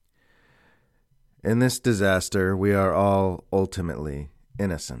In this disaster, we are all ultimately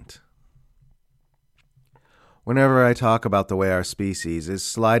innocent. Whenever I talk about the way our species is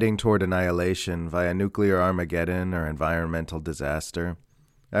sliding toward annihilation via nuclear Armageddon or environmental disaster,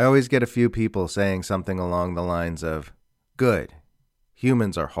 I always get a few people saying something along the lines of, "Good,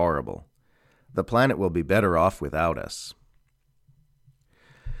 humans are horrible. The planet will be better off without us."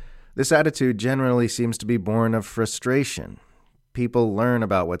 This attitude generally seems to be born of frustration. People learn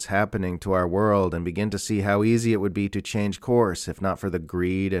about what's happening to our world and begin to see how easy it would be to change course if not for the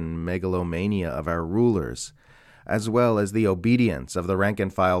greed and megalomania of our rulers, as well as the obedience of the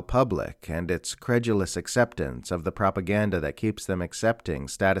rank-and-file public and its credulous acceptance of the propaganda that keeps them accepting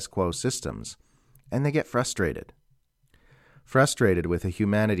status quo systems, and they get frustrated. Frustrated with a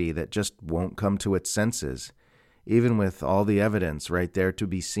humanity that just won't come to its senses, even with all the evidence right there to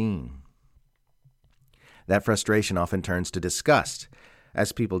be seen. That frustration often turns to disgust,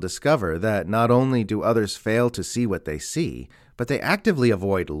 as people discover that not only do others fail to see what they see, but they actively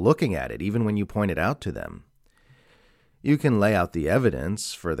avoid looking at it even when you point it out to them. You can lay out the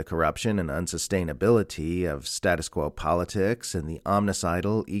evidence for the corruption and unsustainability of status quo politics and the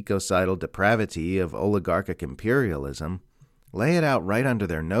omnicidal, ecocidal depravity of oligarchic imperialism, lay it out right under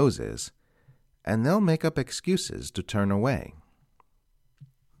their noses, and they'll make up excuses to turn away.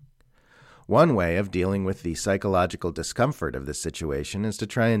 One way of dealing with the psychological discomfort of this situation is to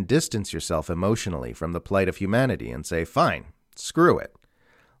try and distance yourself emotionally from the plight of humanity and say, fine, screw it.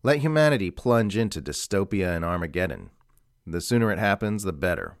 Let humanity plunge into dystopia and Armageddon. The sooner it happens, the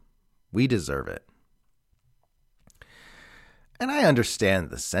better. We deserve it. And I understand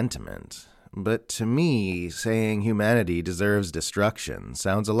the sentiment, but to me, saying humanity deserves destruction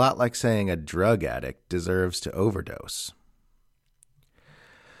sounds a lot like saying a drug addict deserves to overdose.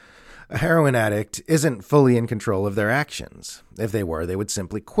 A heroin addict isn't fully in control of their actions. If they were, they would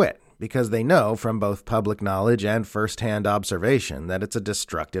simply quit, because they know from both public knowledge and first-hand observation that it's a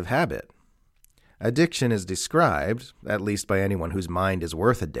destructive habit. Addiction is described, at least by anyone whose mind is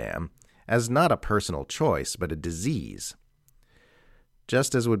worth a damn, as not a personal choice, but a disease.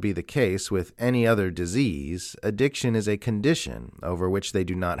 Just as would be the case with any other disease, addiction is a condition over which they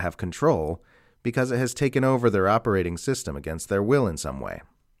do not have control because it has taken over their operating system against their will in some way.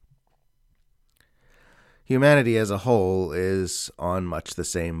 Humanity as a whole is on much the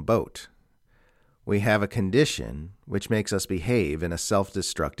same boat. We have a condition which makes us behave in a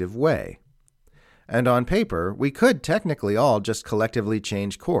self-destructive way. And on paper, we could technically all just collectively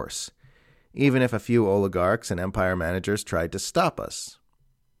change course, even if a few oligarchs and empire managers tried to stop us.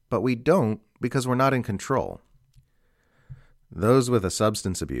 But we don't because we're not in control. Those with a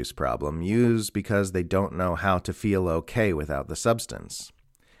substance abuse problem use because they don't know how to feel okay without the substance.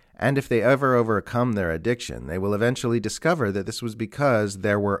 And if they ever overcome their addiction, they will eventually discover that this was because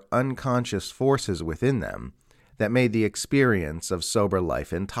there were unconscious forces within them that made the experience of sober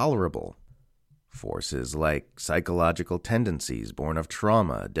life intolerable. Forces like psychological tendencies born of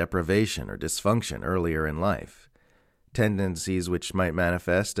trauma, deprivation, or dysfunction earlier in life. Tendencies which might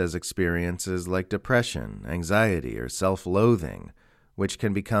manifest as experiences like depression, anxiety, or self-loathing, which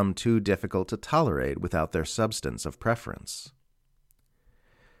can become too difficult to tolerate without their substance of preference.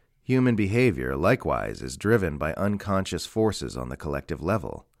 Human behavior, likewise, is driven by unconscious forces on the collective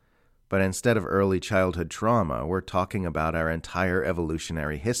level. But instead of early childhood trauma, we're talking about our entire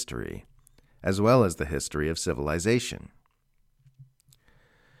evolutionary history, as well as the history of civilization.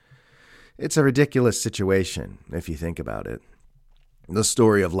 It's a ridiculous situation, if you think about it. The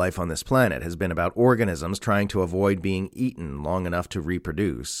story of life on this planet has been about organisms trying to avoid being eaten long enough to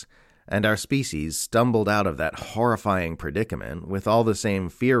reproduce, and our species stumbled out of that horrifying predicament with all the same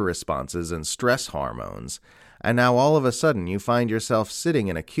fear responses and stress hormones, and now all of a sudden you find yourself sitting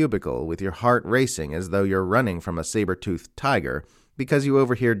in a cubicle with your heart racing as though you're running from a saber-toothed tiger because you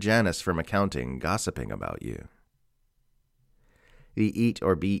overhear Janice from accounting gossiping about you. The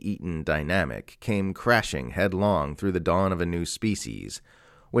eat-or-be-eaten dynamic came crashing headlong through the dawn of a new species,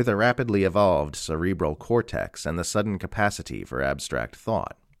 with a rapidly evolved cerebral cortex and the sudden capacity for abstract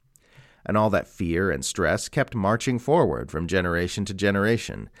thought. And all that fear and stress kept marching forward from generation to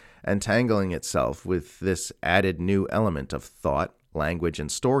generation, entangling itself with this added new element of thought, language,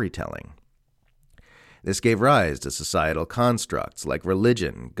 and storytelling. This gave rise to societal constructs like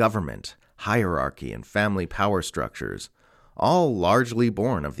religion, government, hierarchy, and family power structures, all largely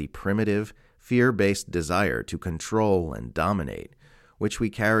born of the primitive, fear-based desire to control and dominate, which we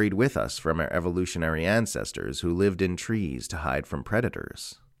carried with us from our evolutionary ancestors who lived in trees to hide from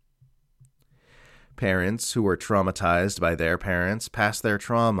predators. Parents who were traumatized by their parents passed their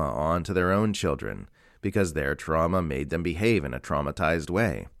trauma on to their own children because their trauma made them behave in a traumatized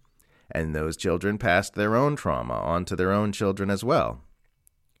way. and those children passed their own trauma on to their own children as well.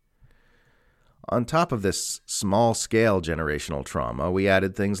 On top of this small-scale generational trauma, we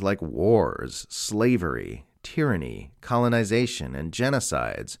added things like wars, slavery, tyranny, colonization, and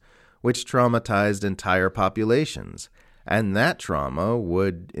genocides, which traumatized entire populations, and that trauma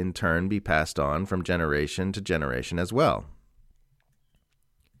would in turn be passed on from generation to generation as well.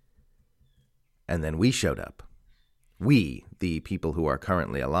 And then we showed up. We, the people who are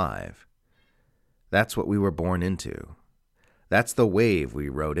currently alive. That's what we were born into. That's the wave we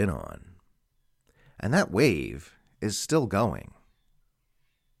rode in on. And that wave is still going.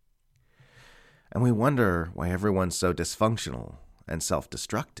 And we wonder why everyone's so dysfunctional and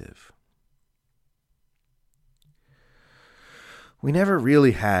self-destructive. We never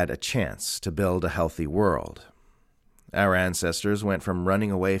really had a chance to build a healthy world. Our ancestors went from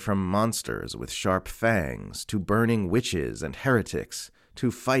running away from monsters with sharp fangs, to burning witches and heretics,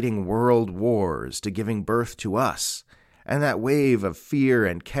 to fighting world wars, to giving birth to us, and that wave of fear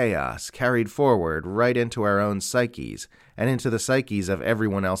and chaos carried forward right into our own psyches and into the psyches of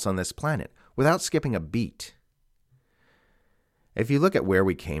everyone else on this planet, without skipping a beat. If you look at where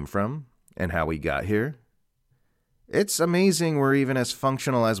we came from and how we got here, it's amazing we're even as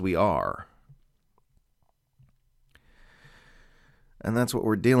functional as we are. And that's what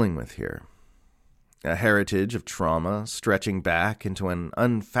we're dealing with here. A heritage of trauma stretching back into an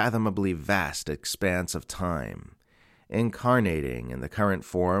unfathomably vast expanse of time, incarnating in the current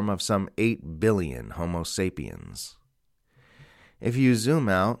form of some 8 billion Homo sapiens. If you zoom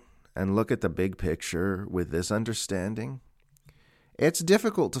out and look at the big picture with this understanding, it's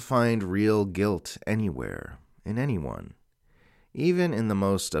difficult to find real guilt anywhere, in anyone, even in the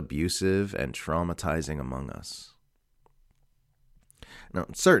most abusive and traumatizing among us. Now,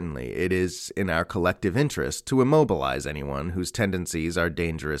 certainly, it is in our collective interest to immobilize anyone whose tendencies are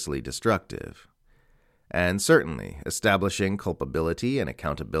dangerously destructive. And certainly, establishing culpability and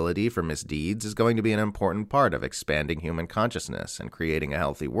accountability for misdeeds is going to be an important part of expanding human consciousness and creating a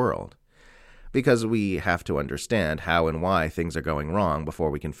healthy world, because we have to understand how and why things are going wrong before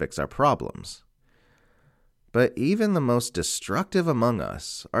we can fix our problems. But even the most destructive among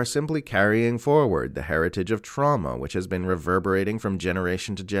us are simply carrying forward the heritage of trauma which has been reverberating from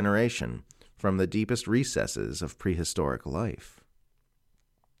generation to generation, from the deepest recesses of prehistoric life.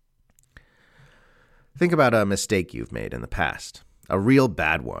 Think about a mistake you've made in the past, a real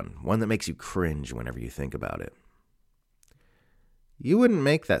bad one that makes you cringe whenever you think about it. You wouldn't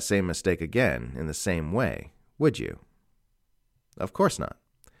make that same mistake again in the same way, would you? Of course not.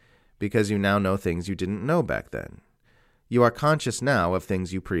 Because you now know things you didn't know back then. You are conscious now of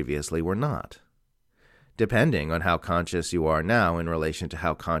things you previously were not. Depending on how conscious you are now in relation to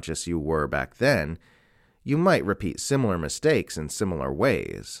how conscious you were back then, you might repeat similar mistakes in similar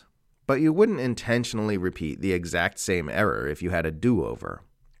ways, but you wouldn't intentionally repeat the exact same error if you had a do-over.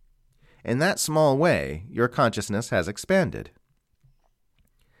 In that small way, your consciousness has expanded.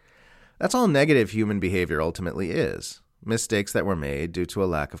 That's all negative human behavior ultimately is. Mistakes that were made due to a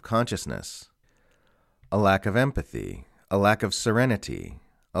lack of consciousness, a lack of empathy, a lack of serenity,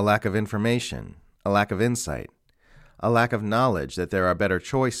 a lack of information, a lack of insight, a lack of knowledge that there are better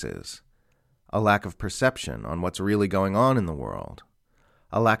choices, a lack of perception on what's really going on in the world,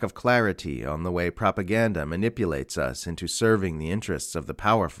 a lack of clarity on the way propaganda manipulates us into serving the interests of the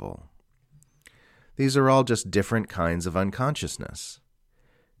powerful. These are all just different kinds of unconsciousness.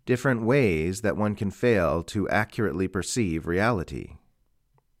 Different ways that one can fail to accurately perceive reality.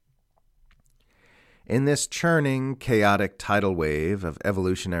 In this churning, chaotic tidal wave of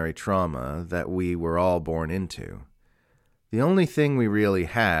evolutionary trauma that we were all born into, the only thing we really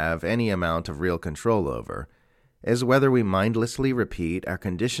have any amount of real control over is whether we mindlessly repeat our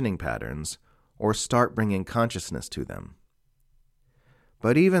conditioning patterns or start bringing consciousness to them.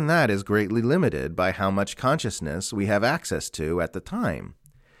 But even that is greatly limited by how much consciousness we have access to at the time.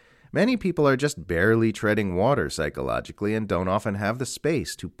 Many people are just barely treading water psychologically and don't often have the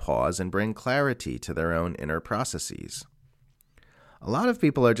space to pause and bring clarity to their own inner processes. A lot of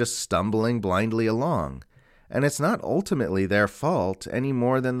people are just stumbling blindly along, and it's not ultimately their fault any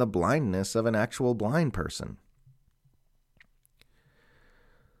more than the blindness of an actual blind person.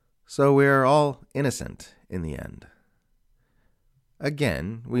 So we're all innocent in the end.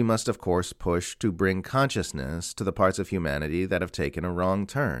 Again, we must of course push to bring consciousness to the parts of humanity that have taken a wrong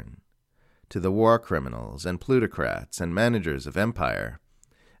turn, to the war criminals and plutocrats and managers of empire,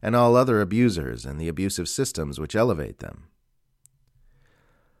 and all other abusers and the abusive systems which elevate them.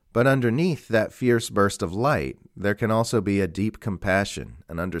 But underneath that fierce burst of light, there can also be a deep compassion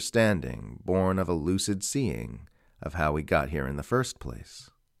and understanding born of a lucid seeing of how we got here in the first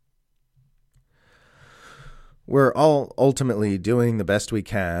place. We're all ultimately doing the best we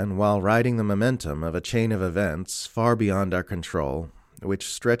can while riding the momentum of a chain of events far beyond our control, which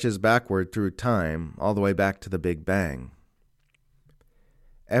stretches backward through time all the way back to the Big Bang.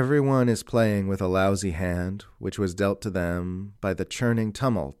 Everyone is playing with a lousy hand which was dealt to them by the churning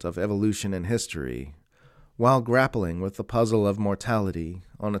tumult of evolution and history, while grappling with the puzzle of mortality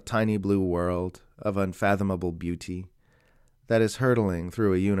on a tiny blue world of unfathomable beauty that is hurtling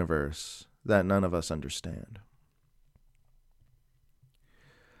through a universe that none of us understand.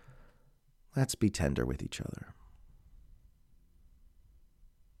 Let's be tender with each other.